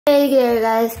Hey there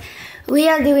guys, we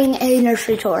are doing a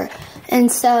nursery tour,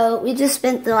 and so we just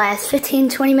spent the last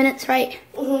 15-20 minutes, right,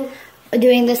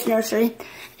 doing this nursery,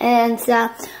 and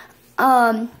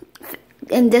and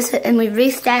we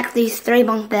restacked these 3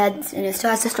 bunk beds, and it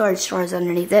still has the storage drawers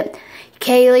underneath it.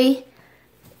 Kayla,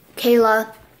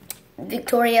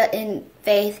 Victoria, and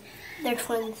Faith, they're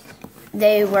twins.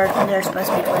 They're supposed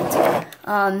to be twins.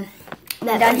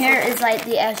 Down here is like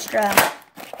the extra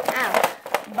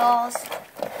balls.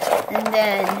 And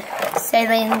then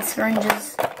saline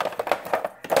syringes.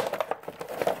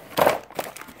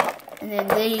 And then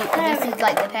this is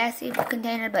like the passive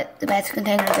container, but the passive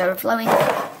container is overflowing.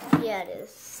 Yeah, it is.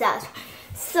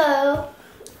 So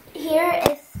here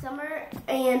is Summer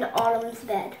and Autumn's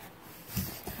bed.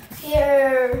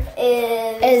 Here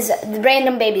is the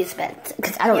random baby's bed,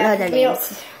 because I don't know their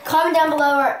names. Comment down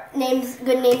below our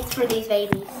good names for these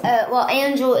babies. Well,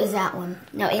 Angel is that one.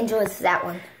 No, Angel is that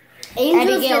one.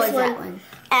 Abigail is that one.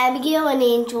 Abigail and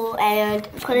Angel, and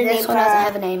put a name for her. This one doesn't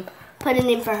have a name. Put a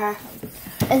name for her.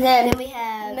 And then we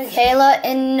have Michaela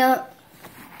and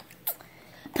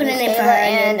put a name for her.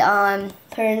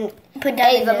 And put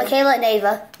down Ava. Michaela and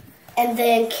Ava. And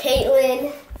then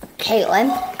Caitlin.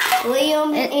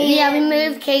 Liam. And yeah, we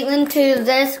moved Caitlin to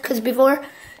this because before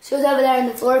she was over there on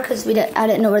the floor because I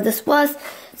didn't know where this was.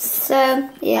 So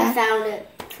yeah, I found it.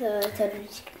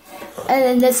 And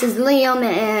then this is Liam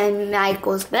and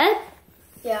Michael's bed.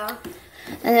 Yeah.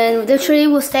 And then the tree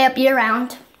will stay up year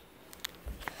round.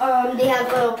 They have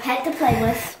a little pet to play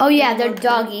with. Oh yeah, their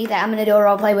doggy that I'm gonna do a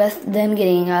role play with them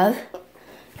getting of,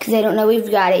 because they don't know we've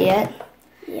got it yet.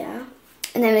 Yeah.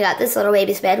 And then we got this little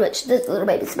baby's bed, which this little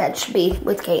baby's bed should be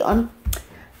with Caitlin.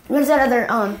 Where's that other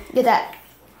get that?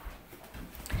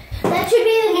 That should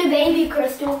be the new baby,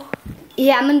 Crystal.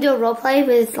 Yeah, I'm gonna do a role play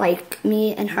with like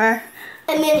me and her.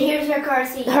 And then here's her car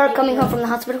seat. Her coming home from the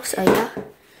hospital, so yeah.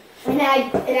 And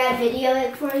I video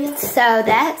it for you. So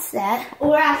that's that.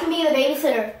 Or I can be the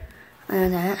babysitter. I know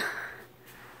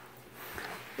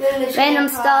that. Random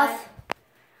stuff.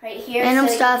 Right here. Random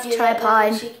stuff,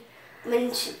 tripod.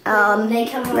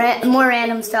 More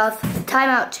random stuff.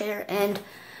 Timeout chair and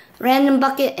random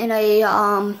bucket and a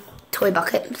toy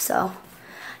bucket. So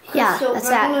yeah, that's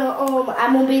that.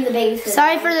 I'm gonna be the babysitter.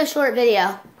 Sorry for the short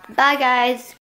video. Bye guys.